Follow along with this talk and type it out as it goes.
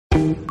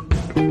Hey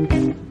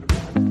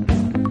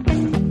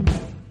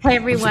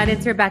everyone,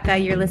 it's Rebecca.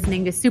 You're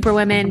listening to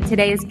Superwomen.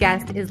 Today's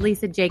guest is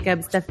Lisa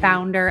Jacobs, the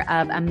founder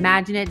of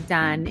Imagine It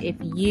Done. If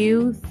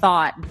you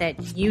thought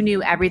that you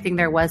knew everything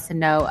there was to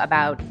know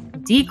about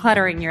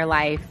decluttering your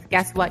life,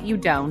 guess what? You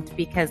don't,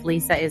 because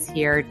Lisa is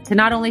here to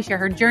not only share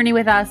her journey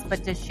with us,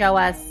 but to show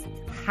us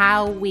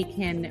how we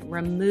can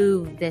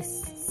remove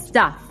this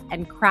stuff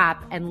and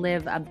crap and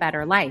live a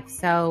better life.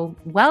 So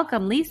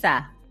welcome,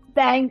 Lisa.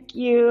 Thank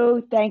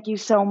you. Thank you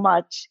so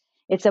much.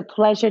 It's a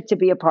pleasure to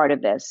be a part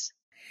of this.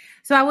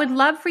 So I would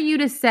love for you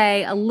to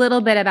say a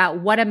little bit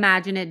about what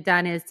Imagine It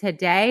Done is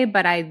today,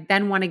 but I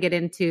then want to get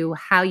into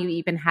how you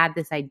even had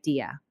this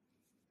idea.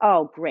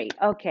 Oh, great.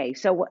 Okay.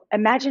 So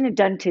Imagine It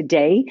Done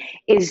today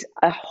is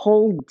a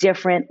whole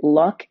different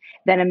look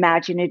than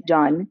Imagine It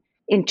Done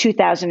in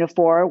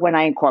 2004 when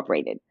I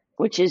incorporated,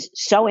 which is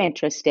so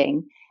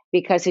interesting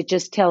because it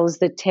just tells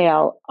the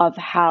tale of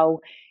how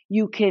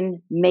you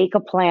can make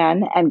a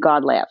plan and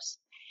God laughs.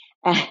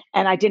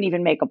 And I didn't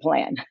even make a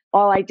plan.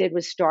 All I did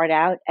was start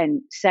out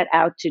and set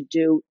out to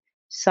do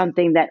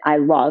something that I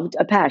loved,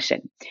 a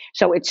passion.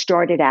 So it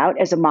started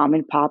out as a mom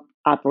and pop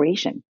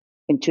operation.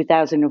 In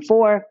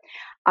 2004,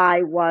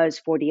 I was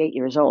 48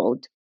 years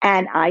old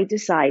and I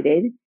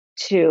decided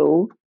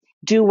to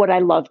do what I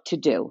love to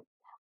do.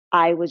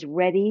 I was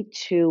ready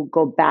to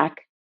go back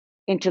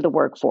into the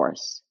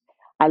workforce.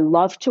 I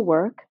love to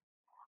work.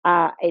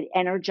 It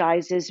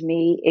energizes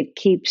me. It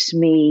keeps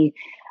me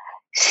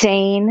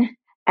sane.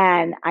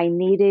 And I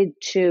needed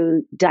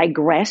to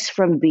digress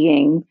from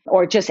being,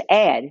 or just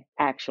add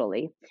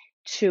actually,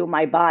 to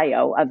my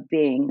bio of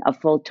being a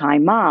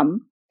full-time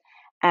mom.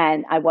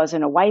 And I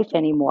wasn't a wife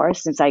anymore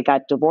since I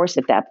got divorced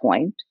at that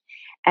point.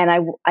 And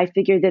I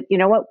figured that, you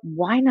know what,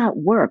 why not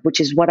work, which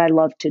is what I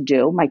love to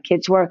do. My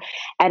kids were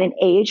at an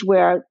age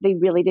where they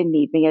really didn't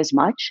need me as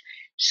much.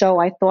 So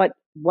I thought,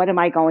 what am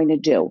I going to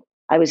do?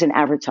 I was in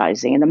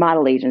advertising in the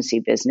model agency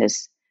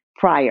business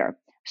prior.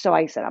 So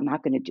I said, I'm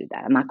not going to do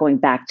that. I'm not going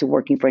back to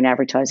working for an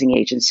advertising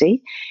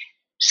agency.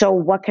 So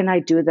what can I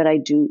do that I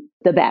do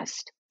the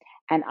best?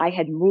 And I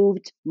had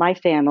moved my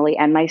family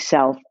and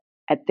myself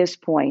at this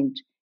point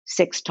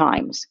 6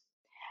 times.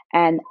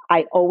 And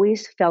I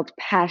always felt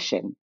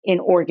passion in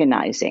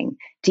organizing,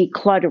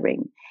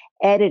 decluttering,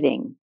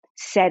 editing,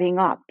 setting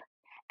up,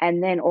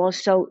 and then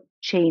also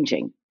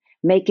changing,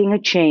 making a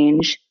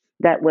change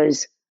that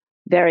was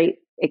very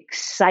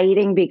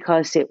exciting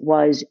because it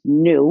was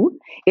new.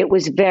 It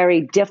was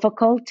very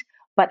difficult,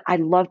 but I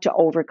love to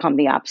overcome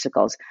the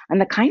obstacles. I'm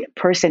the kind of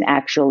person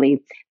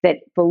actually that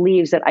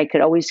believes that I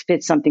could always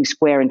fit something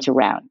square into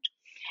round,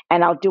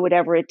 and I'll do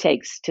whatever it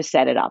takes to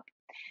set it up.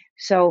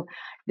 So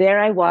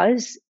there I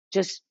was,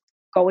 just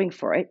going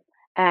for it.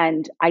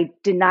 And I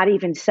did not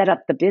even set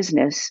up the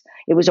business.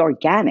 It was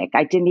organic.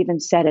 I didn't even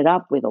set it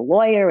up with a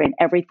lawyer and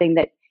everything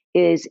that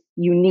is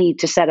you need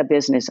to set a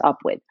business up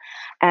with.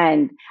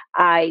 And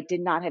I did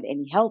not have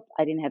any help.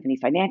 I didn't have any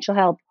financial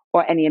help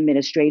or any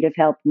administrative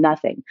help,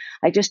 nothing.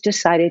 I just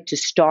decided to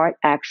start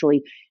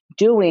actually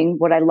doing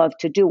what I love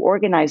to do,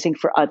 organizing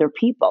for other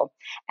people.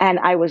 And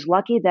I was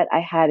lucky that I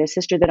had a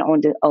sister that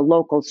owned a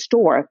local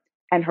store,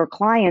 and her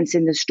clients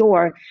in the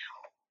store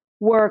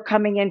were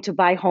coming in to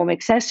buy home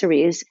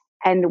accessories.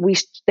 And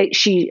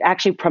she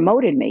actually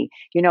promoted me.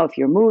 You know, if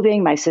you're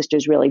moving, my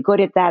sister's really good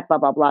at that, blah,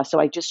 blah, blah. So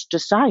I just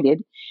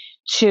decided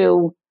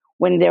to,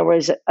 when there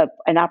was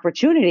an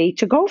opportunity,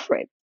 to go for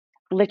it.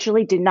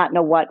 Literally did not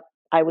know what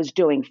I was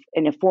doing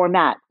in a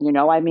format.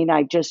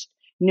 I just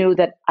knew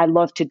that I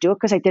loved to do it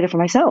because I did it for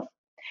myself.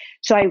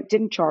 So I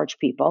didn't charge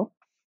people.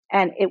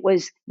 And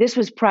this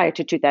was prior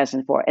to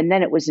 2004. And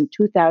then it was in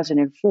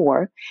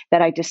 2004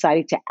 that I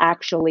decided to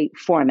actually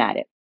format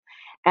it.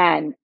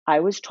 And I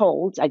was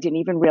told, I didn't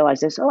even realize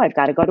this, I've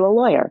got to go to a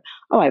lawyer.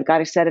 I've got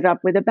to set it up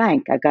with a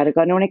bank. I've got to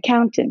go to an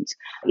accountant.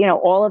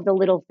 All of the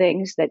little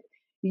things that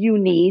you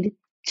need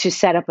to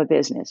set up a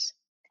business.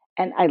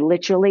 And I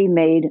literally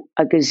made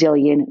a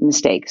gazillion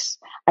mistakes.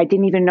 I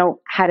didn't even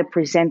know how to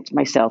present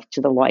myself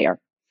to the lawyer.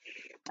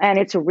 And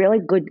it's a really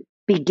good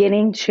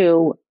beginning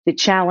to the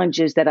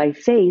challenges that I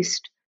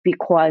faced,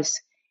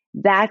 because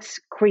that's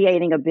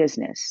creating a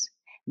business.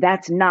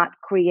 That's not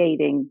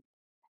creating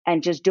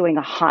and just doing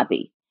a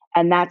hobby.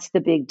 And that's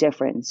the big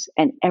difference.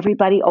 And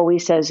everybody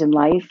always says in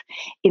life,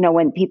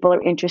 when people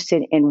are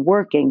interested in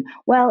working,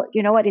 well,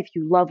 you know what, if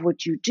you love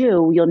what you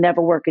do, you'll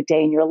never work a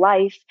day in your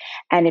life.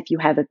 And if you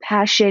have a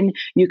passion,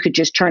 you could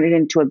just turn it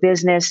into a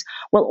business.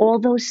 Well, all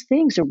those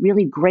things are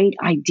really great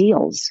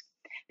ideals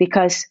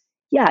because,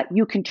 yeah,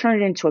 you can turn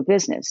it into a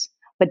business,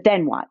 but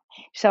then what?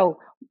 So,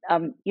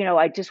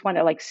 I just want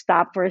to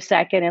stop for a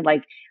second and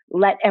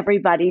let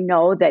everybody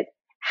know that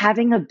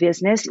having a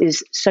business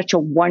is such a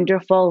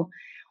wonderful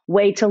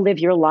way to live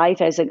your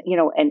life as and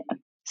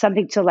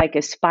something to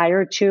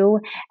aspire to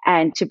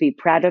and to be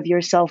proud of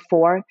yourself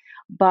for.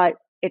 But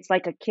it's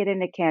like a kid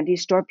in a candy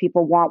store.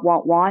 People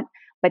want,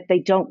 but they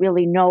don't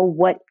really know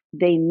what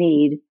they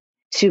need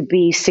to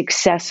be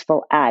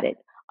successful at it.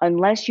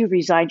 Unless you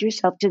resigned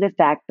yourself to the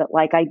fact that,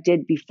 like I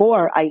did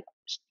before I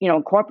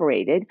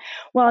incorporated.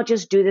 Well, I'll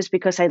just do this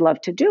because I love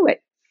to do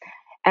it.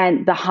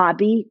 And the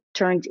hobby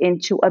turned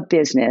into a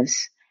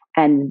business.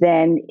 And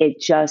then it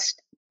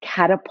just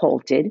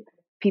catapulted.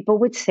 People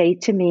would say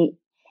to me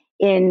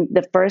in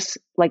the first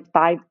like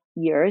 5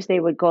 years, they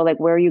would go like,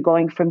 where are you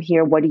going from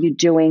here? What are you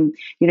doing?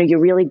 You're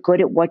really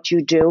good at what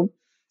you do.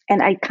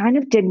 And I kind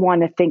of didn't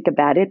want to think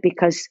about it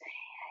because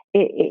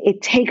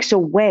it takes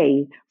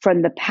away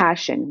from the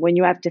passion when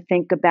you have to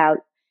think about,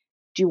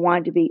 do you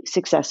want to be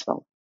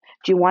successful?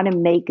 Do you want to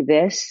make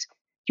this?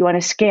 Do you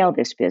want to scale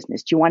this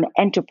business? Do you want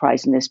to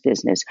enterprise in this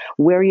business?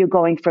 Where are you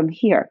going from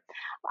here?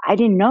 I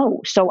didn't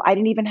know. So I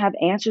didn't even have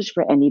answers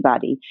for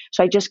anybody.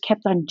 So I just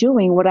kept on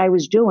doing what I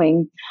was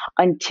doing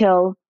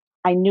until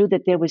I knew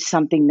that there was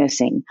something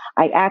missing.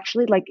 I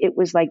actually it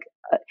was like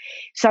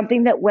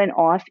something that went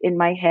off in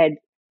my head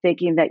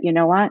thinking that, you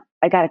know what,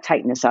 I got to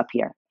tighten this up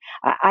here.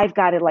 I've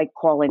got to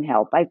call in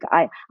help.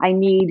 I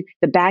need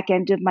the back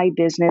end of my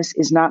business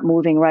is not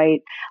moving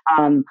right.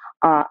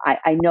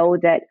 I know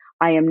that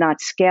I am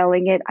not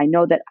scaling it. I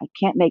know that I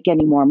can't make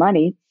any more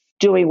money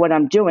doing what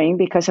I'm doing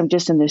because I'm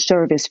just in the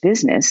service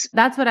business.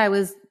 That's what I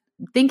was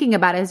thinking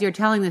about as you're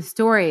telling the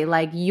story.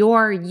 Like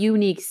your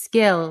unique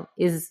skill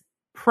is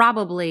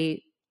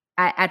probably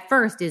at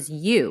first is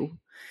you.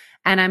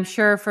 And I'm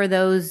sure for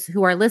those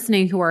who are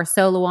listening who are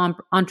solo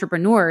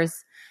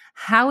entrepreneurs,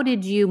 how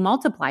did you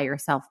multiply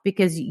yourself?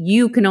 Because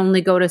you can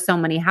only go to so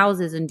many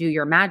houses and do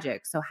your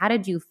magic. So how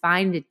did you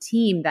find a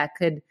team that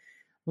could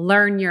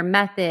learn your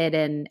method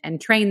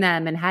and train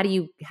them? And how do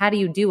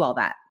you do all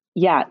that?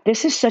 Yeah,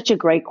 this is such a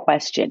great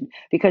question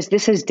because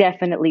this is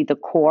definitely the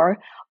core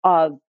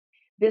of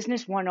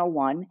Business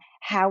 101.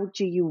 How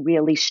do you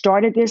really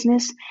start a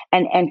business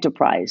and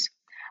enterprise?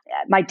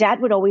 My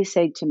dad would always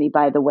say to me,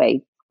 by the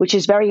way, which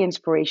is very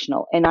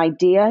inspirational, an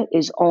idea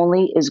is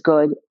only as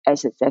good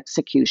as its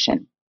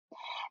execution.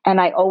 And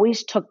I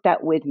always took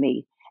that with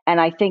me. And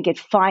I think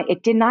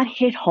it did not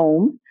hit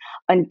home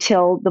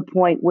until the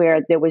point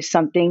where there was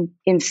something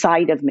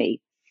inside of me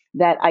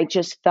that I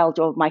just felt,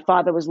 or my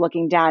father was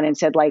looking down and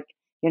said,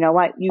 you know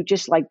what, you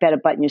just better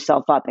button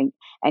yourself up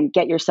and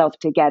get yourself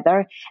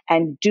together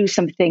and do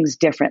some things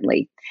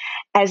differently.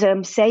 As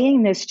I'm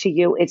saying this to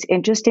you, it's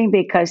interesting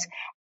because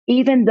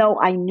even though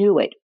I knew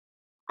it,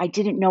 I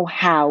didn't know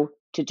how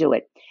to do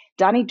it.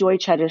 Donnie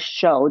Deutsch had a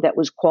show that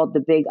was called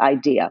The Big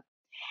Idea.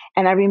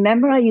 And I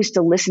remember I used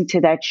to listen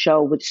to that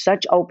show with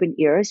such open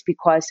ears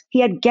because he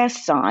had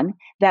guests on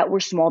that were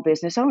small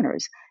business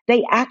owners.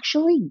 They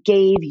actually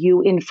gave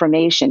you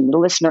information, the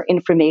listener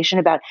information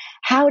about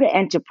how to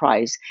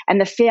enterprise and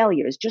the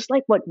failures, just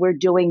like what we're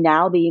doing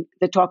now, the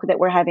talk that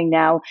we're having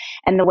now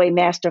and the way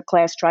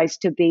Masterclass tries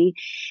to be,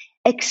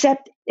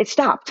 except it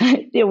stopped.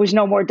 There was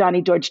no more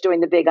Donnie Deutsch doing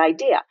The Big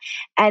Idea.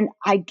 And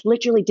I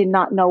literally did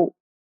not know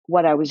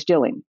what I was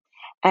doing.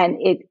 And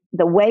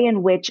the way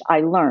in which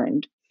I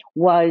learned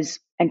was,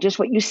 and just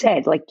what you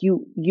said,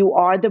 you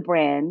are the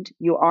brand,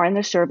 you are in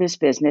the service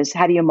business.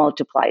 How do you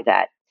multiply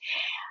that?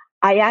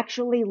 I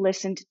actually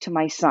listened to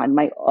my son,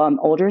 my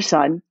older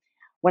son,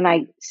 when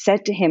I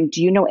said to him,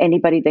 do you know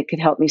anybody that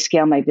could help me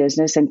scale my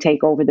business and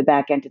take over the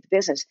back end of the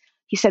business?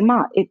 He said,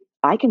 Ma,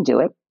 I can do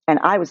it. And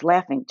I was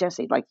laughing,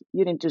 Jesse,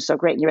 you didn't do so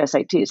great in your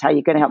SATs. How are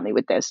you going to help me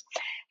with this?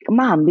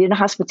 Mom, being in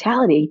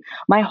hospitality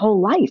my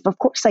whole life. Of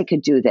course I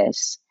could do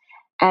this.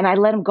 And I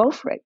let him go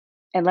for it.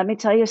 And let me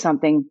tell you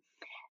something,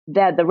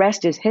 that the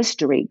rest is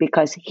history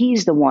because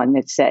he's the one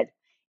that said,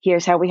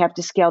 here's how we have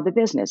to scale the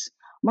business.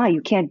 Ma,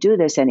 you can't do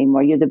this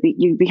anymore. You're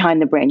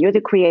behind the brand. You're the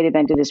creative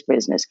end of this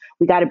business.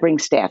 We got to bring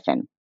staff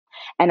in.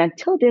 And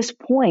until this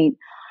point,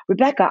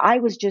 Rebecca, I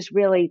was just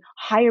really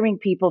hiring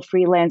people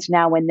freelance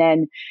now and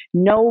then.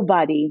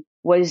 Nobody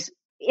was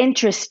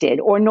interested,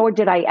 or nor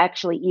did I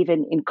actually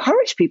even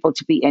encourage people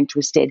to be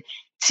interested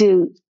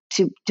to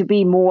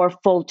be more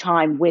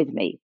full-time with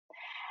me.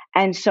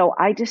 And so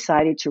I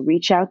decided to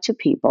reach out to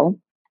people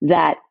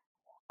that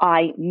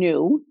I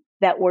knew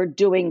that were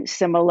doing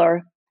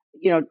similar,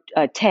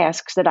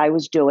 tasks that I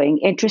was doing,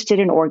 interested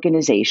in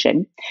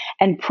organization.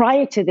 And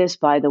prior to this,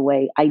 by the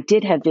way, I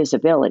did have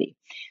visibility.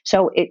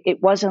 So it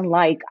wasn't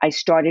like I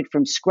started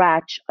from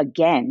scratch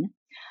again.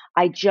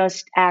 I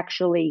just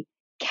actually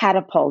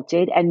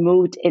catapulted and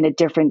moved in a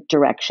different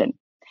direction.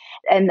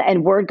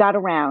 And word got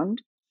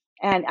around.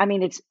 And I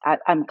mean,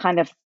 I'm kind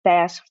of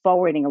fast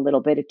forwarding a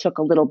little bit. It took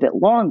a little bit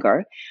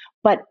longer,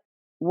 but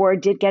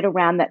word did get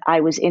around that I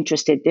was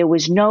interested. There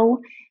was no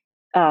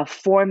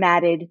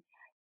formatted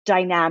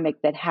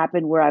dynamic that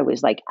happened where I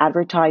was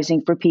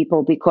advertising for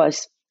people,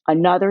 because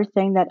another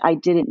thing that I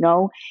didn't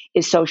know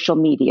is social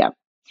media.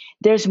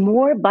 There's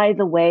more, by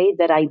the way,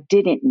 that I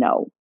didn't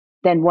know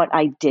than what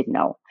I did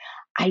know.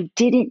 I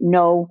didn't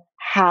know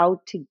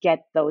how to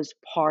get those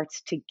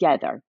parts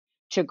together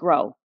to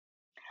grow.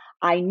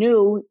 I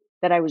knew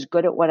that I was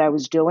good at what I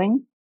was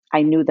doing.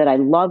 I knew that I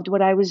loved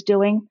what I was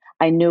doing.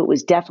 I knew it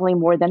was definitely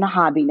more than a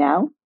hobby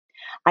now.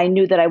 I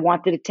knew that I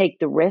wanted to take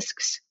the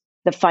risks,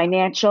 the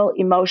financial,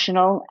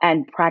 emotional,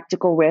 and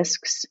practical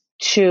risks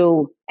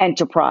to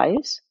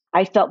enterprise.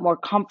 I felt more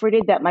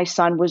comforted that my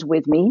son was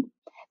with me,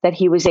 that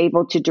he was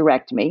able to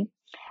direct me.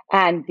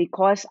 And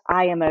because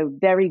I am a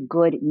very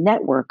good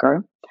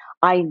networker,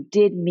 I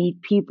did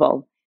meet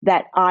people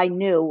that I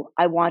knew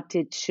I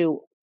wanted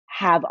to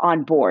have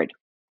on board.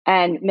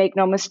 And make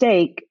no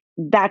mistake,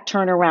 that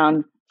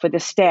turnaround for the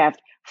staff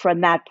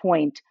from that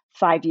point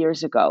 5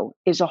 years ago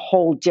is a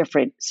whole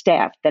different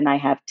staff than I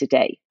have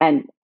today.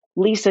 And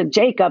Lisa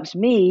Jacobs,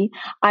 me,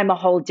 I'm a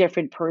whole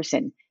different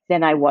person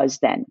than I was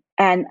then.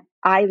 And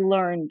I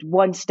learned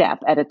one step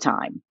at a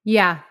time.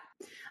 Yeah.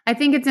 I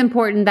think it's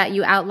important that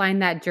you outline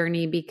that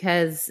journey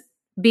because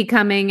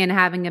becoming and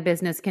having a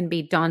business can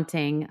be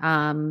daunting.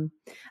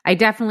 I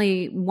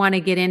definitely want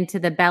to get into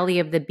the belly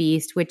of the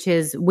beast, which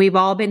is we've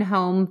all been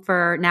home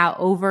for now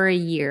over a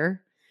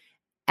year.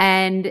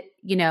 And,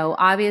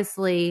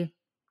 obviously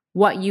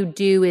what you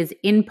do is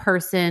in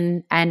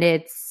person and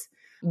it's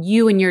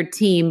you and your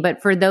team.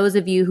 But for those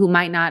of you who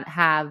might not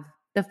have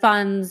the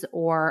funds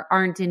or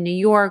aren't in New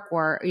York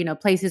or,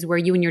 places where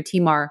you and your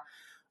team are,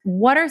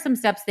 what are some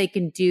steps they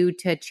can do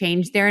to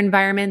change their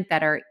environment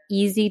that are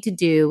easy to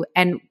do?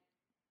 And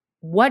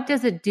what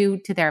does it do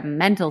to their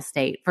mental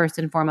state, first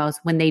and foremost,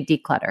 when they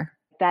declutter?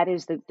 That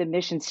is the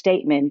mission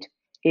statement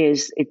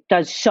is it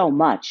does so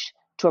much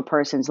to a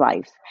person's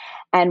life.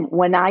 And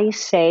when I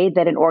say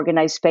that an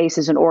organized space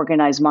is an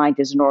organized mind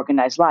is an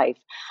organized life,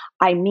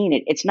 I mean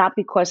it. It's not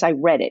because I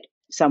read it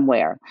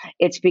somewhere.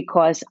 It's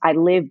because I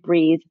live,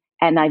 breathe,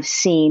 and I've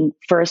seen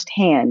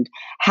firsthand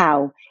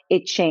how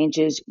it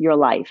changes your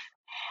life.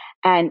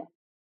 And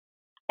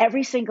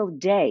every single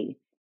day,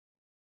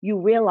 you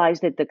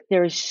realize that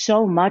there is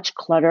so much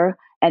clutter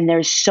and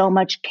there's so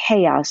much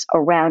chaos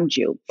around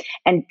you.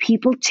 And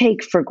people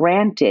take for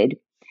granted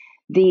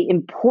the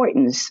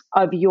importance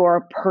of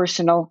your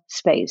personal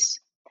space.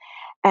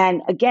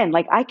 And again,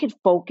 like I could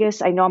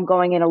focus, I know I'm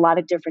going in a lot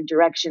of different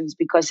directions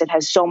because it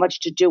has so much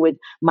to do with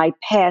my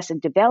past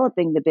and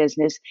developing the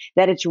business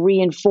that it's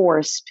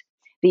reinforced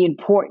the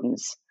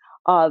importance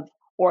of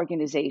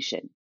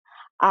organization.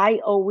 I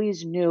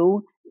always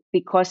knew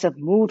because of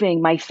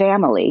moving my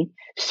family,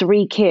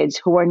 3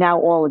 kids who are now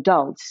all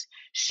adults,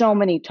 so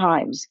many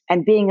times,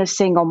 and being a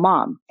single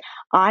mom,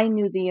 I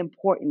knew the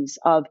importance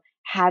of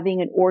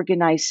having an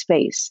organized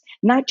space,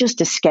 not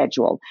just a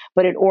schedule,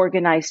 but an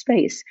organized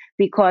space,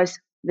 because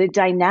the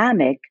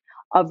dynamic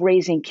of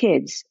raising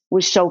kids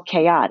was so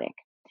chaotic.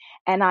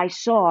 And I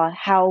saw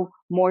how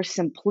more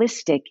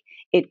simplistic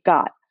it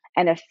got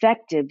and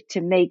effective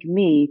to make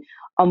me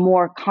a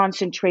more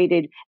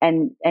concentrated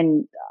and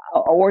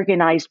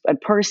organized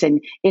person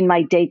in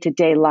my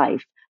day-to-day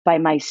life by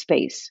my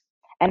space,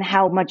 and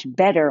how much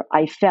better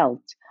I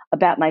felt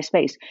about my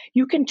space.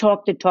 You can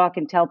talk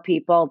and tell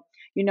people,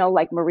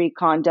 like Marie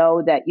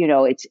Kondo, that,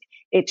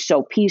 it's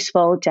so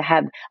peaceful to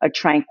have a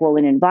tranquil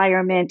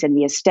environment and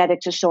the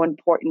aesthetics are so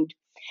important.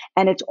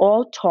 And it's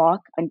all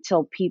talk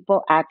until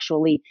people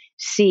actually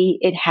see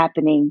it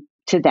happening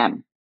to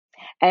them.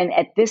 And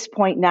at this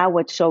point now,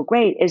 what's so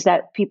great is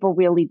that people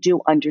really do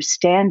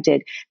understand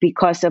it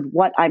because of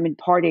what I'm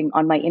imparting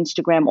on my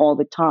Instagram all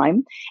the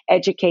time,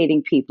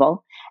 educating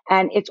people.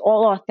 And it's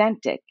all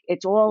authentic.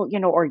 It's all,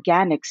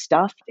 organic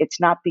stuff. It's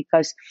not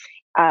because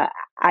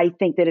I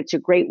think that it's a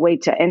great way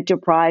to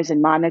enterprise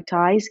and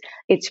monetize.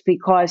 It's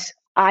because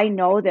I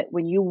know that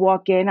when you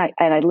walk in,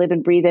 and I live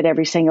and breathe it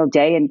every single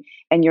day,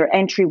 and your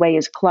entryway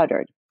is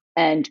cluttered,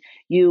 and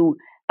you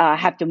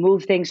have to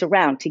move things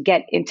around to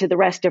get into the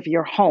rest of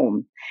your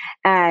home,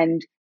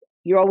 and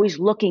you're always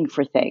looking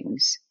for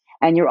things,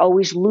 and you're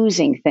always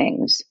losing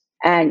things,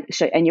 and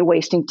you're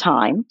wasting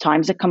time.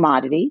 Time's a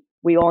commodity.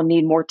 We all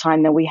need more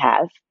time than we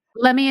have.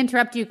 Let me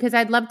interrupt you because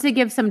I'd love to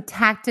give some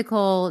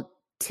tactical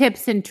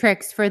tips and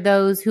tricks for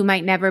those who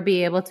might never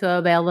be able to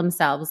avail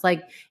themselves.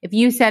 Like if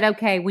you said,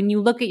 okay, when you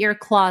look at your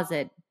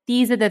closet,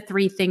 these are the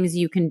 3 things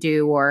you can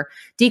do, or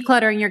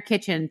decluttering your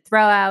kitchen,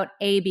 throw out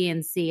A, B,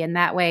 and C. And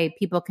that way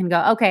people can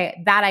go,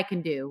 okay, that I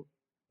can do.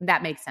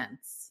 That makes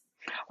sense.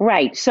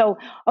 Right. So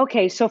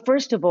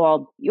first of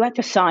all, you have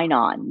to sign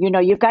on.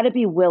 You've got to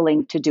be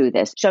willing to do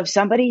this. So if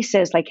somebody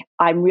says like,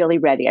 I'm really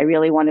ready, I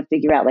really want to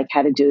figure out like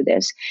how to do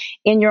this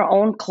in your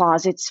own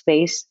closet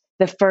space,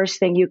 the first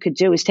thing you could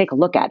do is take a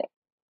look at it.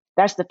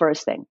 That's the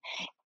first thing.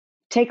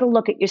 Take a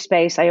look at your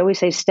space. I always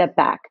say step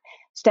back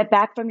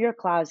from your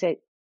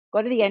closet,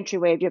 go to the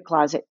entryway of your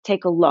closet,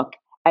 take a look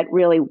at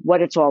really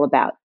what it's all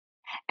about.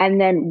 And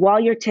then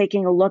while you're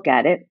taking a look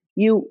at it,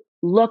 you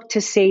look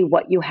to see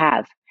what you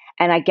have.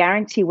 And I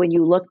guarantee when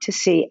you look to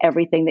see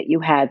everything that you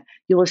have,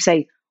 you will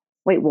say,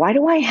 wait, why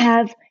do I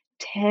have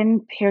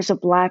 10 pairs of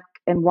black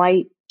and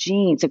white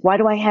jeans? Like,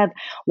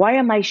 why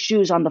are my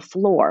shoes on the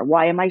floor?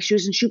 Why are my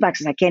shoes in shoe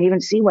boxes? I can't even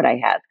see what I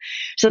have.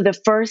 So the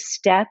first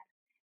step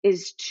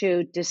is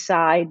to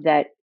decide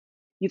that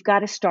you've got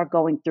to start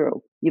going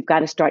through. You've got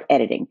to start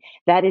editing.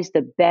 That is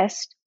the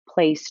best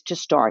place to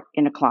start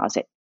in a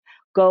closet.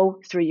 Go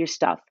through your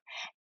stuff.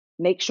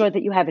 Make sure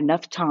that you have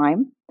enough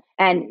time,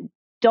 and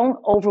don't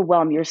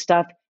overwhelm your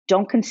stuff.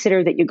 Don't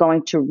consider that you're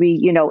going to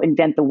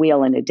invent the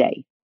wheel in a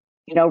day.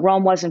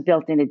 Rome wasn't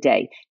built in a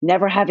day.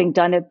 Never having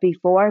done it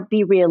before,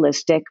 be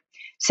realistic.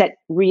 Set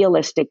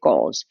realistic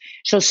goals.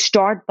 So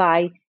start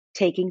by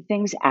taking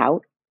things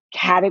out,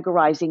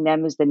 categorizing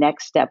them is the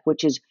next step,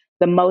 which is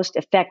the most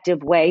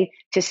effective way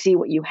to see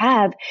what you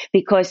have.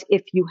 Because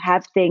if you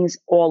have things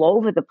all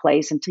over the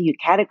place until you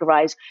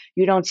categorize,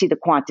 you don't see the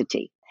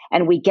quantity.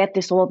 And we get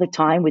this all the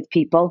time with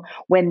people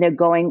when they're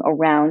going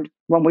around,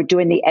 when we're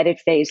doing the edit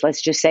phase,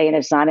 let's just say, and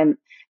it's not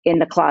in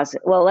the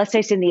closet. Well, let's say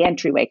it's in the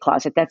entryway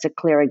closet. That's a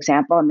clear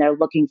example. And they're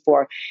looking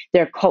for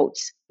their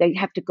coats. They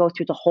have to go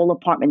through the whole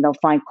apartment. They'll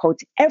find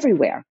coats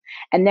everywhere.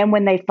 And then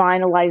when they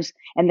finalize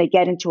and they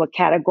get into a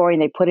category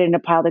and they put it in a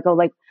pile, they go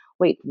like,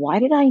 wait, why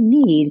did I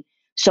need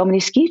so many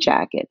ski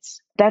jackets?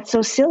 That's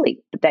so silly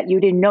that you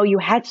didn't know you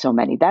had so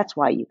many. That's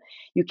why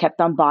you kept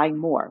on buying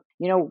more.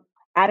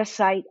 Out of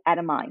sight, out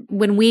of mind.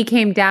 When we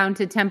came down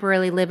to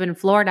temporarily live in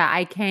Florida,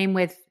 I came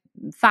with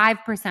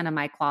 5% of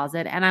my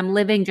closet and I'm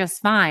living just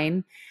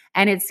fine.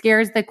 And it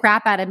scares the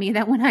crap out of me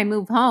that when I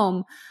move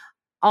home,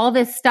 all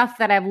this stuff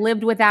that I've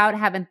lived without,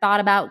 haven't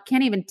thought about,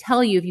 can't even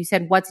tell you if you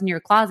said what's in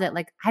your closet,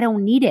 like I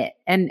don't need it.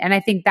 And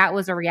I think that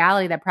was a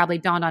reality that probably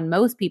dawned on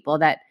most people,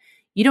 that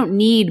you don't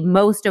need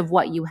most of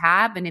what you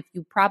have. And if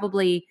you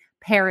probably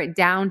pare it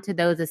down to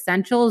those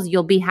essentials,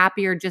 you'll be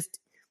happier just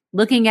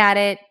looking at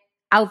it,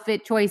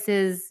 outfit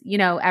choices,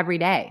 every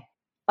day.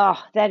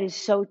 Oh, that is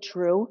so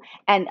true.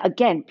 And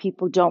again,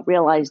 people don't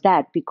realize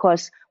that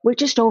because we're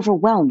just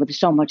overwhelmed with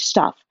so much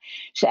stuff.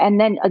 So, and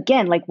then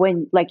again, like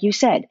you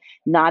said,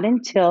 not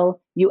until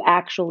you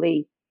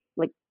actually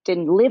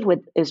didn't live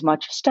with as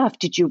much stuff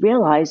did you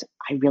realize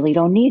I really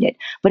don't need it.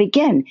 But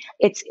again,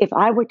 it's if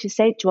I were to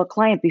say to a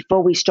client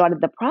before we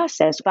started the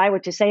process, if I were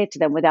to say it to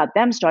them without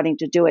them starting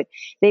to do it,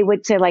 they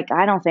would say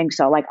I don't think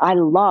so. I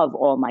love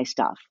all my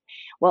stuff.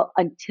 Well,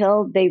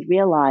 until they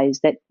realize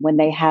that when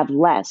they have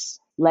less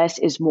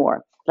is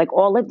more.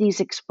 All of these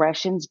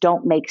expressions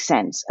don't make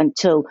sense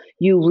until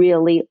you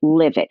really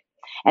live it.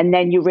 And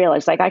then you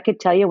realize, I could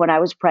tell you when I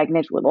was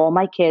pregnant with all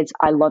my kids,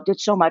 I loved it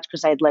so much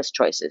because I had less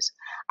choices.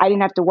 I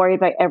didn't have to worry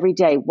about every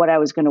day what I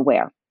was going to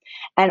wear.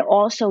 And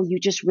also you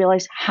just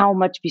realize how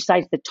much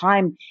besides the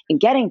time in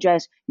getting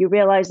dressed, you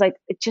realize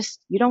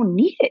you don't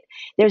need it.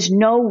 There's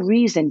no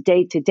reason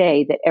day to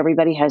day that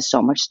everybody has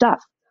so much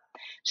stuff.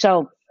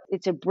 So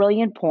it's a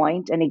brilliant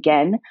point. And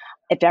again,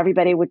 if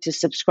everybody were to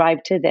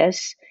subscribe to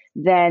this,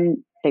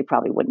 then they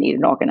probably wouldn't need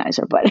an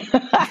organizer, but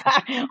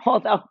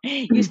although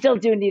you still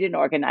do need an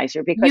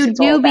organizer because you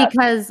do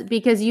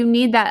because you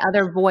need that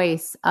other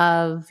voice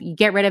of you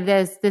get rid of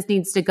this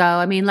needs to go.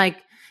 I mean,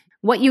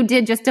 what you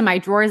did just to my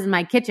drawers in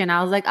my kitchen,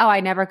 I was like, oh, I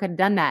never could have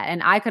done that.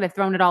 And I could have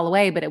thrown it all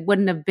away, but it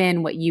wouldn't have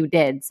been what you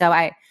did. So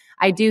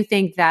I do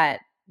think that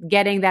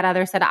getting that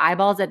other set of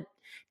eyeballs that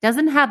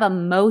doesn't have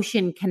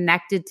emotion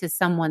connected to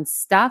someone's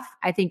stuff,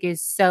 I think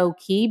is so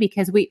key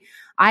because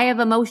I have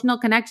emotional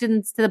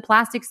connections to the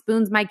plastic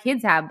spoons my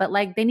kids have, but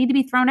they need to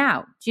be thrown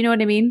out. Do you know what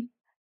I mean?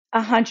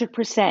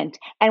 100%.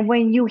 And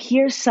when you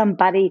hear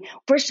somebody,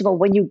 first of all,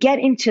 when you get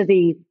into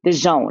the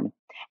zone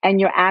and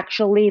you're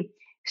actually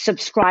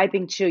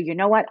subscribing to, you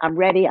know what, I'm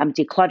ready, I'm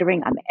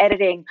decluttering, I'm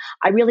editing,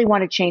 I really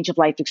want a change of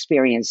life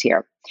experience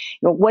here.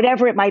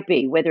 Whatever it might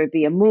be, whether it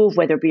be a move,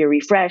 whether it be a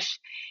refresh,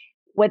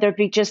 whether it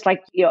be just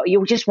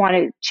you just want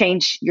to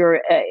change your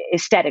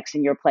aesthetics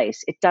in your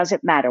place. It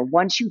doesn't matter.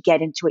 Once you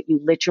get into it,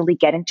 you literally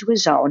get into a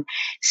zone.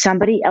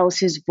 Somebody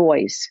else's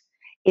voice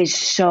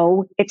is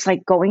it's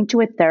like going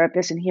to a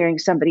therapist and hearing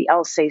somebody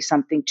else say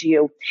something to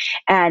you.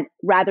 And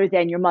rather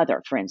than your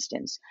mother, for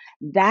instance,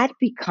 that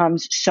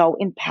becomes so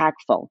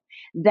impactful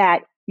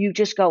that you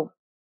just go,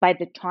 by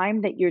the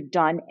time that you're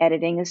done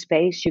editing a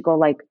space, you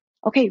go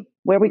okay,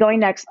 where are we going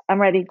next?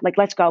 I'm ready.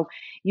 Let's go.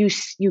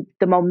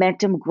 The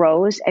momentum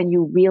grows and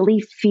you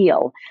really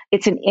feel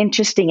it's an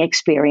interesting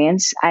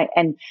experience.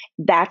 And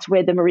that's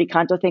where the Marie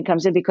Kondo thing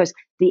comes in because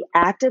the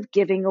act of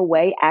giving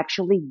away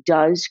actually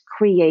does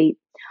create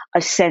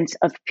a sense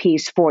of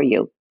peace for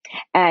you.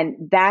 And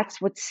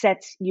that's what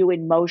sets you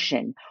in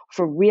motion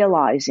for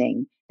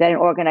realizing that an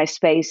organized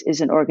space is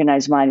an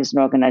organized mind, is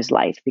an organized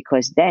life,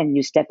 because then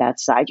you step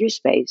outside your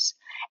space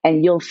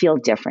and you'll feel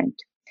different.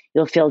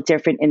 You'll feel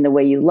different in the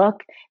way you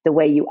look, the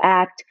way you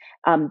act,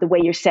 the way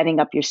you're setting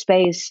up your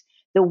space,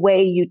 the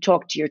way you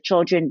talk to your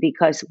children,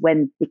 because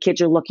when the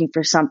kids are looking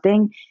for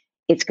something,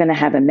 it's going to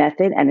have a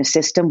method and a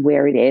system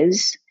where it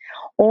is.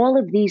 All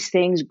of these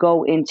things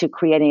go into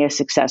creating a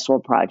successful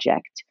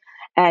project.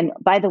 And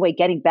by the way,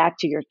 getting back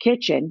to your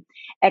kitchen,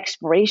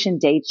 expiration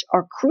dates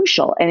are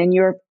crucial. And in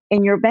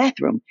your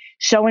bathroom,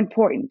 so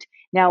important.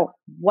 Now,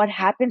 what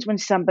happens when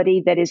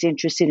somebody that is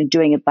interested in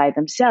doing it by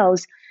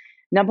themselves,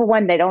 number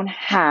one, they don't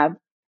have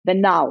the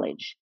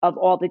knowledge of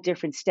all the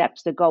different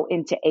steps that go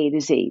into A to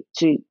Z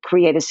to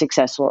create a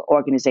successful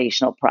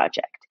organizational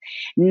project.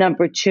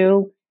 Number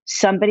two,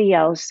 somebody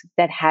else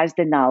that has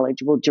the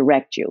knowledge will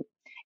direct you.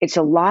 It's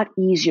a lot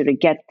easier to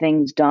get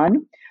things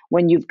done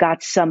when you've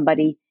got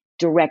somebody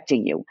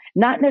directing you,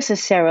 not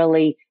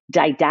necessarily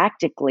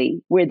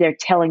didactically where they're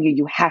telling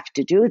you have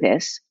to do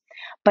this,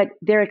 but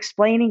they're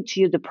explaining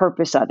to you the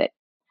purpose of it.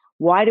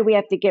 Why do we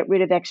have to get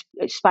rid of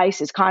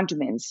spices,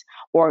 condiments,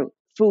 or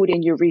food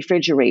in your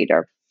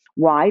refrigerator?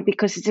 Why?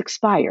 Because it's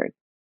expired.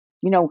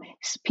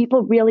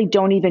 People really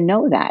don't even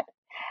know that.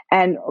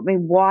 And I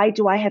mean, why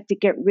do I have to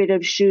get rid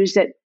of shoes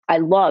that I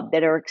love,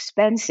 that are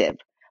expensive,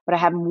 but I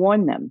haven't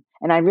worn them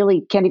and I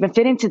really can't even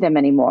fit into them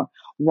anymore?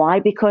 Why?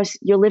 Because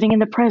you're living in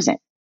the present,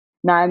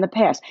 not in the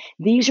past.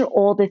 These are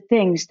all the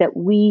things that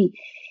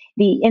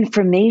the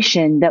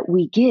information that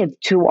we give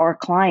to our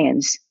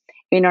clients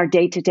in our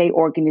day-to-day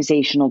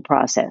organizational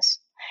process.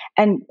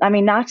 And I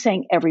mean, not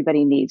saying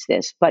everybody needs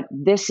this, but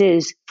this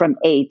is from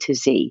A to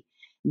Z.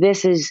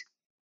 This is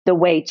the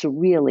way to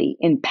really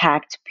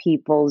impact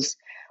people's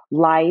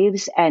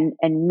lives and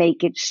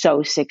make it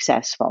so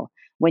successful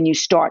when you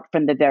start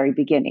from the very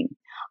beginning.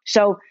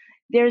 So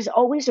there's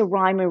always a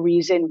rhyme or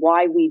reason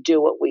why we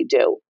do what we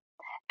do.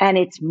 And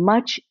it's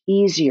much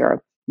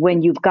easier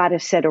when you've got a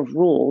set of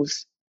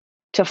rules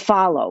to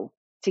follow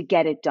to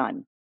get it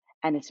done.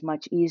 And it's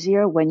much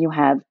easier when you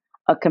have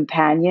a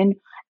companion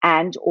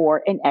and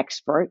or an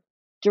expert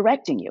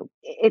directing you.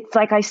 It's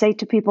like I say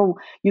to people,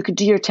 you could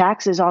do your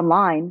taxes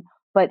online,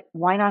 but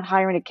why not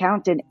hire an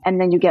accountant and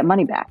then you get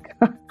money back?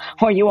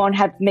 Or you won't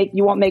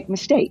make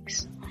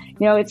mistakes.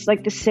 It's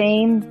like the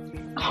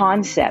same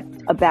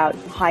concept about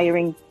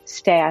hiring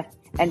staff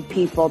and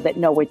people that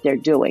know what they're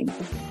doing.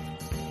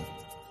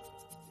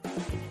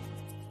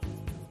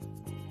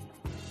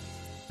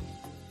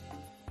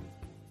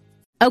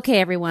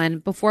 Okay, everyone,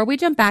 before we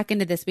jump back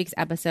into this week's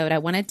episode, I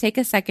want to take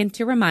a second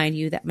to remind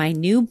you that my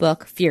new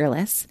book,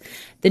 Fearless,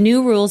 The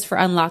New Rules for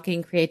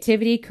Unlocking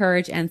Creativity,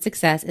 Courage, and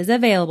Success, is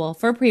available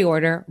for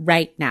pre-order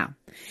right now.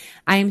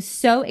 I am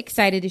so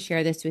excited to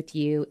share this with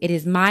you. It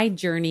is my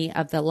journey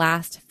of the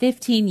last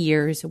 15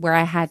 years where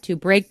I had to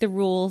break the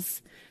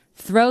rules,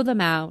 throw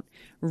them out,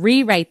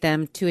 rewrite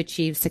them to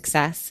achieve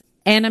success,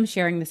 and I'm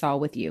sharing this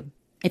all with you.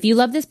 If you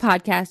love this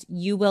podcast,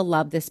 you will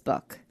love this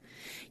book.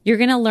 You're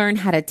going to learn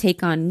how to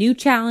take on new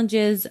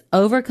challenges,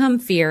 overcome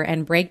fear,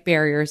 and break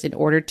barriers in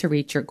order to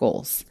reach your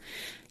goals.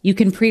 You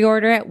can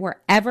pre-order it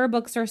wherever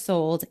books are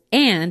sold,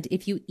 and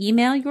if you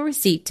email your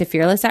receipt to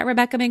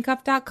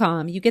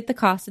fearless@RebeccaMinkoff.com, you get the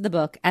cost of the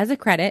book as a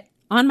credit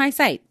on my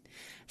site.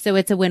 So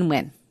it's a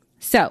win-win.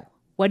 So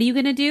what are you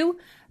going to do?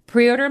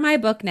 Pre-order my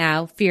book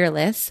now,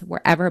 Fearless,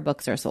 wherever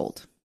books are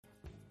sold.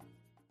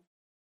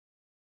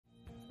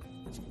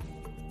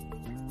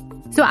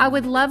 So I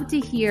would love to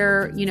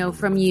hear,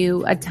 from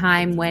you a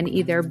time when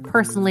either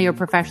personally or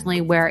professionally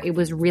where it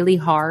was really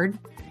hard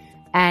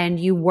and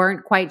you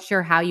weren't quite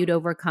sure how you'd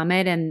overcome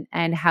it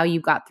and how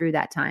you got through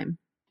that time.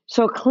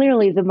 So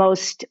clearly the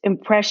most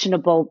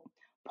impressionable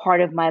part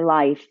of my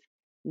life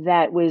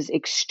that was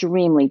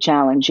extremely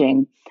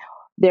challenging,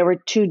 there were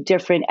two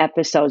different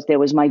episodes. There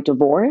was my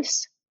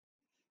divorce,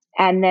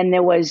 and then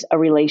there was a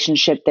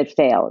relationship that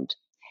failed.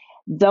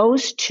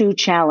 Those two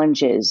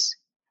challenges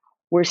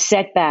were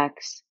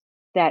setbacks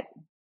that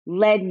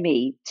led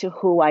me to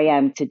who I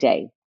am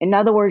today. In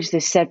other words,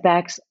 the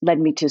setbacks led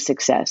me to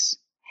success,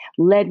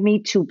 led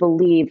me to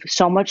believe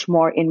so much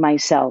more in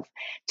myself,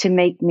 to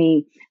make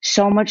me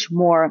so much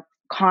more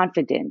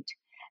confident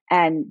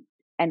and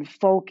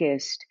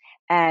focused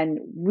and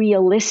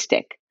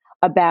realistic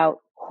about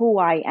who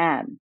I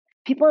am.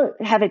 People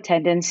have a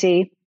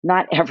tendency,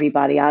 not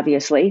everybody,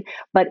 obviously,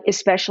 but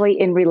especially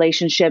in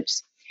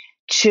relationships,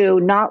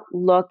 to not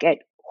look at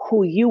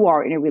who you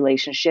are in a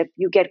relationship.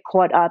 You get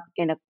caught up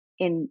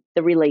in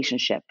the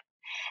relationship.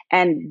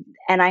 And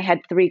I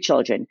had 3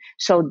 children.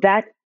 So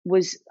that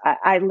was,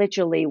 I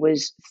literally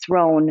was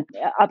thrown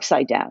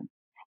upside down.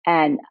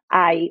 And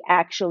I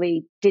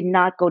actually did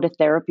not go to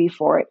therapy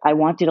for it. I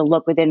wanted to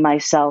look within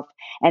myself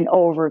and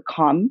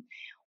overcome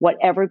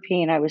whatever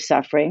pain I was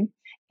suffering.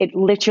 It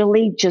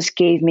literally just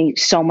gave me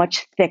so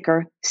much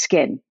thicker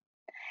skin.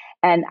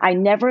 And I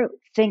never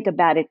think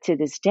about it to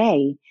this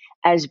day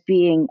as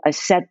being a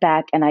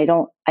setback. And I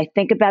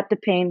think about the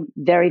pain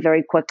very,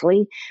 very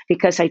quickly,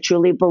 because I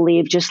truly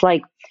believe, just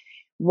like,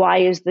 why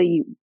is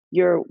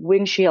your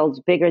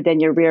windshield bigger than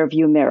your rear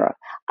view mirror?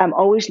 I'm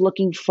always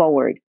looking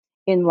forward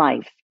in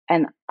life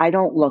and I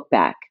don't look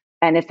back.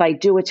 And if I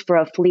do, it's for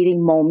a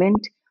fleeting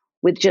moment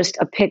with just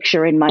a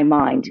picture in my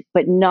mind,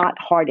 but not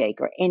heartache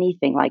or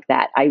anything like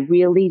that. I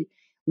really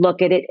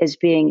look at it as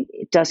being,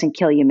 it doesn't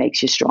kill you,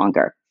 makes you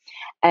stronger.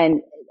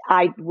 And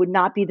I would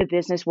not be the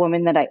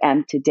businesswoman that I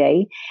am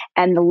today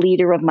and the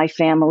leader of my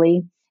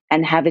family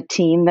and have a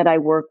team that I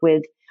work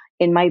with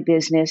in my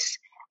business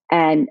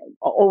and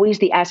always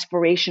the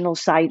aspirational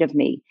side of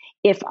me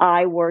if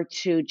I were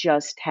to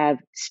just have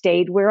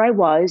stayed where I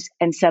was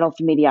and settled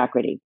for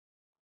mediocrity.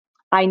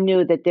 I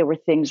knew that there were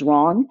things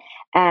wrong,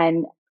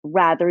 and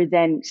rather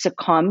than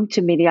succumb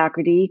to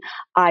mediocrity,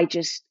 I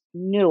just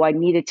knew I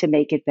needed to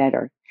make it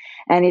better.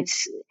 And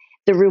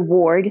the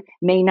reward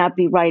may not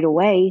be right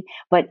away,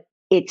 but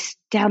it's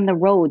down the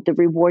road. The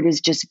reward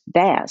is just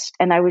vast.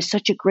 And I was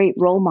such a great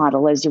role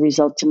model as a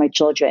result to my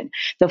children.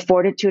 The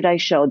fortitude I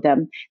showed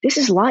them. This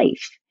is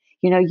life.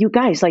 You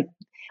guys, like,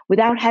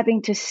 without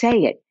having to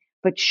say it,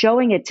 but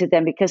showing it to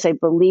them, because I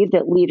believe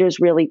that leaders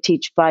really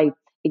teach by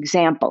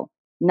example,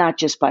 not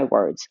just by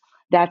words.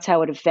 That's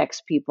how it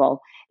affects people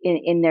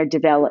in their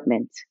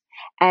development.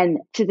 And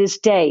to this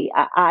day,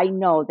 I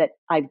know that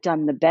I've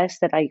done the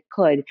best that I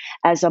could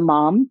as a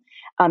mom,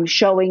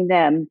 showing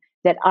them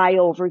that I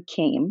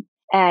overcame,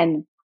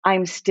 and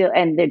I'm still,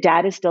 and their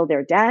dad is still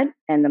their dad,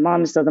 and the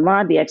mom is still the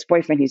mom, the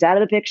ex-boyfriend, he's out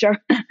of the picture.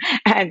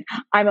 And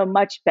I'm a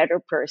much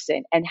better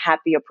person and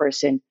happier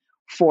person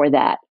for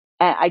that.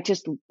 I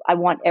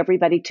want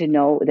everybody to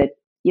know that,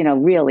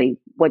 really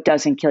what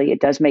doesn't kill you, it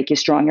does make you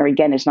stronger.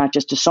 Again, it's not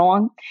just a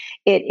song,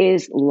 it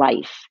is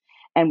life.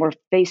 And we're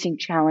facing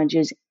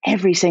challenges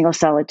every single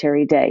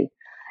solitary day.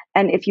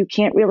 And if you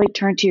can't really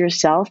turn to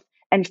yourself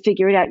and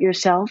figure it out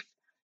yourself,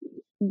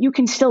 you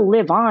can still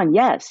live on,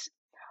 yes,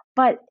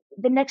 but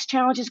the next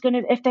challenge is going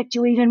to affect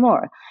you even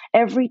more.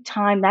 Every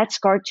time that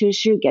scar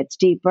tissue gets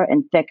deeper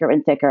and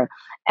thicker,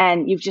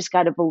 and you've just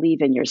got to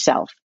believe in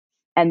yourself.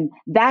 And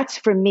that's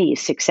for me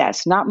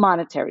success, not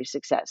monetary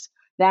success.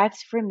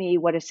 That's for me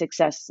what a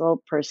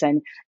successful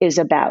person is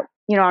about.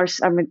 Our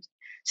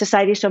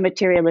society is so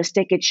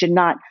materialistic. It should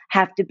not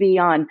have to be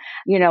on,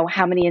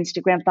 how many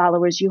Instagram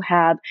followers you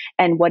have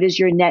and what is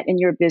your net in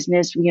your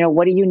business.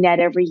 What do you net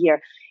every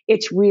year?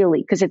 It's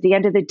really, because at the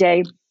end of the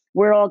day,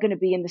 we're all going to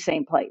be in the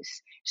same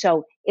place.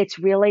 So it's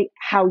really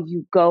how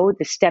you go,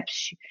 the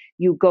steps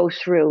you go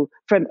through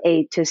from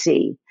A to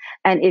Z.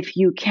 And if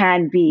you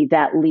can be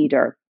that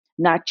leader,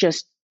 not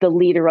just the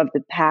leader of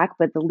the pack,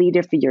 but the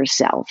leader for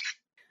yourself.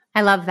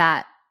 I love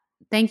that.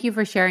 Thank you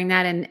for sharing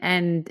that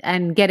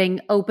and getting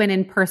open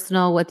and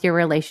personal with your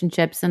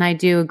relationships. And I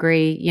do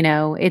agree,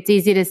 it's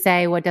easy to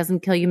say what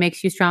doesn't kill you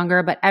makes you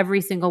stronger, but every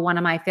single one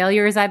of my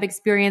failures I've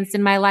experienced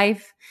in my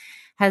life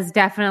has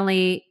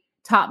definitely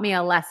taught me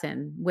a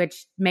lesson,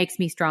 which makes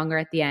me stronger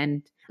at the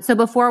end. So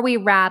before we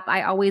wrap,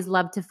 I always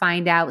love to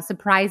find out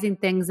surprising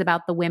things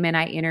about the women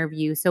I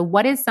interview. So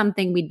what is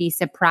something we'd be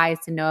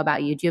surprised to know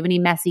about you? Do you have any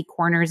messy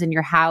corners in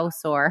your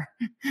house or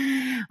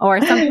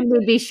something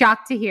we'd be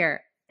shocked to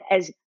hear?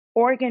 As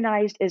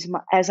organized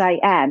as I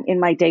am in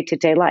my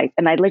day-to-day life,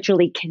 and I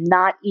literally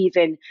cannot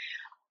even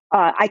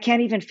I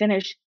can't even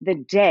finish the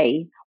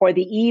day or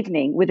the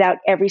evening without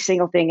every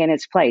single thing in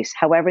its place.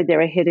 However,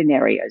 there are hidden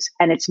areas.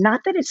 And it's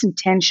not that it's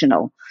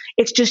intentional,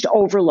 it's just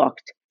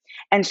overlooked.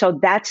 And so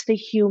that's the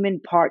human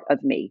part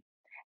of me.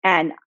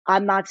 And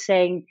I'm not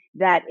saying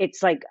that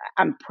it's like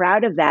I'm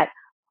proud of that.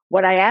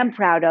 What I am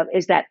proud of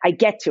is that I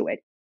get to it.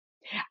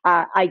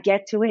 I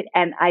get to it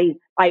and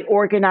I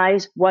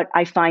organize what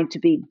I find to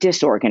be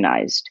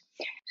disorganized.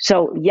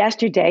 So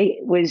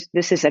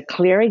this is a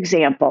clear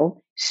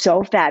example,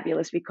 so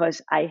fabulous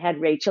because I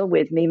had Rachel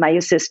with me, my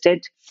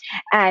assistant,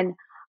 and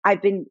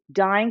I've been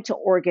dying to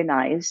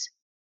organize,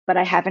 but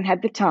I haven't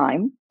had the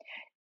time.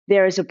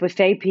 There is a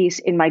buffet piece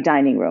in my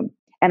dining room.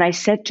 And I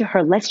said to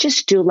her, let's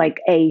just do like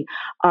a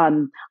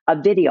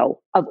video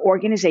of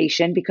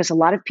organization because a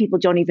lot of people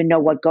don't even know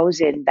what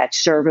goes in that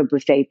serve a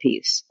buffet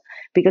piece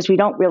because we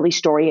don't really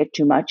story it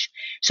too much.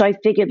 So I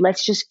figured,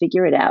 let's just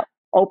figure it out.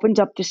 Opened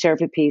up the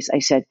serve a piece. I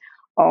said,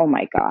 oh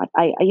my God,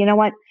 you know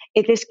what?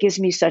 If this gives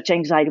me such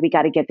anxiety, we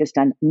got to get this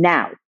done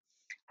now.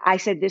 I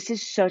said, this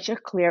is such a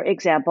clear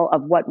example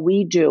of what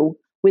we do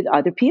with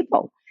other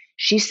people.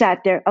 She sat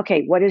there.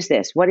 Okay, what is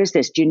this? What is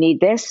this? Do you need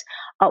this?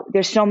 Oh,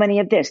 there's so many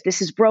of this.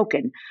 This is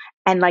broken.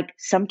 And like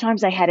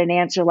sometimes I had an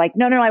answer like,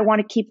 no, I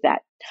want to keep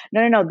that.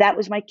 No, that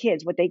was my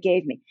kids, what they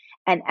gave me.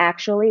 And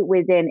actually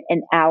within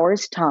an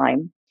hour's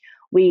time,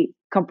 we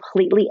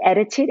completely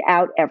edited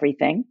out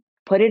everything,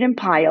 put it in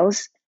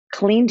piles,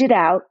 cleaned it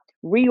out,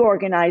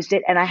 reorganized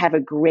it, and I have a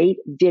great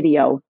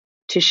video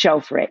to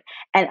show for it.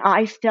 And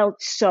I felt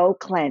so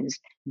cleansed.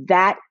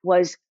 That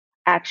was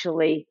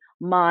actually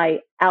my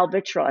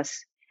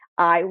albatross.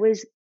 I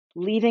was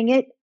leaving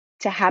it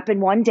to happen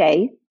one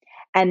day.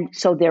 And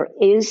so there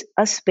is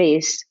a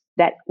space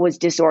that was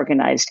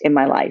disorganized in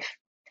my life.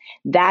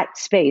 That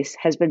space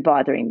has been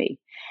bothering me.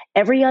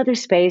 Every other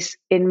space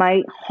in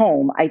my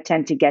home, I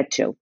tend to get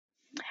to.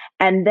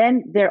 And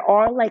then there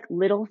are like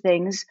little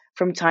things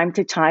from time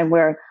to time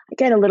where I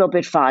get a little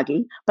bit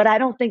foggy, but I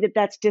don't think that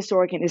that's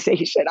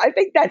disorganization. I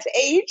think that's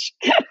age.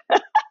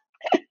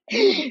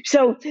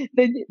 So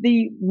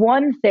the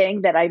one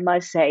thing that I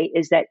must say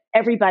is that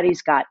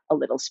everybody's got a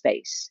little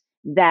space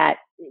that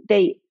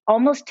they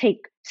almost take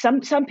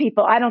some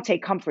people, I don't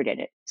take comfort in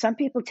it. Some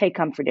people take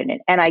comfort in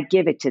it and I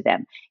give it to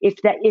them.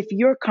 If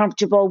you're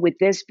comfortable with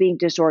this being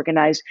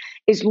disorganized,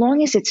 as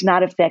long as it's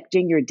not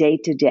affecting your day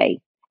to day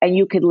and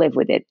you could live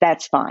with it,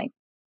 that's fine.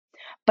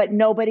 But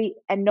nobody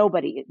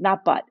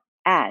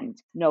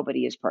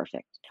is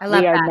perfect. I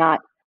love that.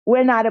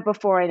 We're not a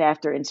before and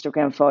after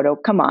Instagram photo.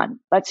 Come on,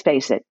 let's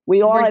face it.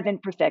 We all have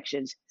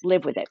imperfections.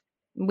 Live with it.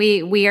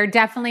 We are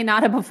definitely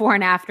not a before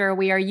and after.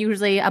 We are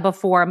usually a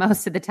before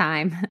most of the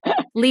time.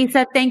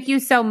 Lisa, thank you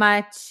so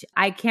much.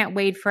 I can't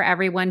wait for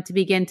everyone to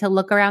begin to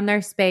look around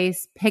their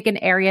space, pick an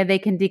area they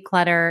can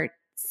declutter,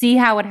 see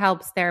how it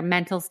helps their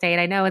mental state.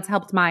 I know it's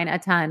helped mine a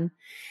ton.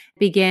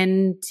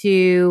 Begin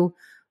to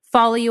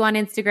follow you on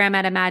Instagram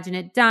at Imagine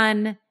It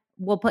Done.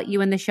 We'll put you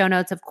in the show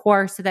notes, of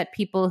course, so that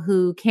people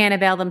who can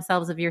avail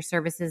themselves of your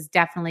services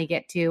definitely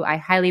get to. I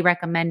highly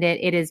recommend it.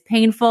 It is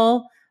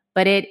painful,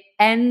 but it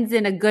ends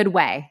in a good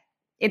way.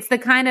 It's the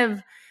kind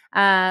of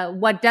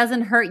what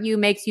doesn't hurt you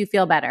makes you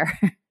feel better.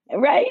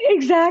 Right,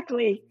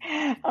 exactly.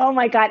 Oh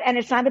my God. And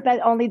it's not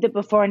about only the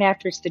before and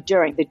after, it's the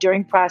during. The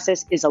during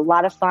process is a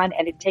lot of fun,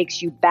 and it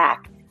takes you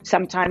back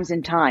sometimes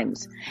in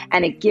times,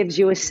 and it gives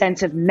you a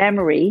sense of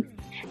memory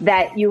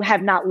that you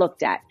have not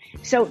looked at.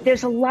 So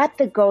there's a lot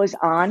that goes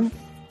on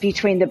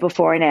between the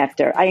before and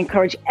after. I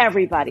encourage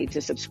everybody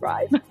to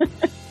subscribe.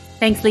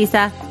 Thanks,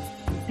 Lisa.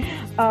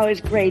 Oh,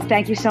 it's great.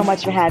 Thank you so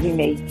much for having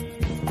me.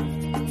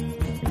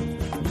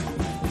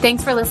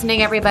 Thanks for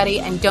listening, everybody.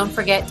 And don't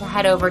forget to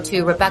head over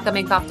to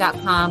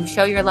RebeccaMinkoff.com.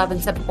 Show your love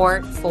and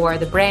support for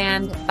the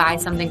brand. Buy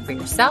something for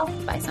yourself.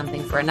 Buy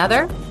something for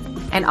another.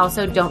 And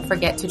also don't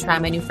forget to try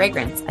my new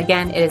fragrance.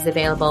 Again, it is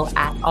available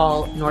at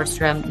all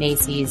Nordstrom,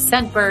 Macy's,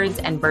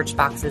 Scentbirds, and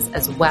Birchboxes,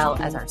 as well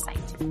as our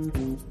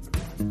site.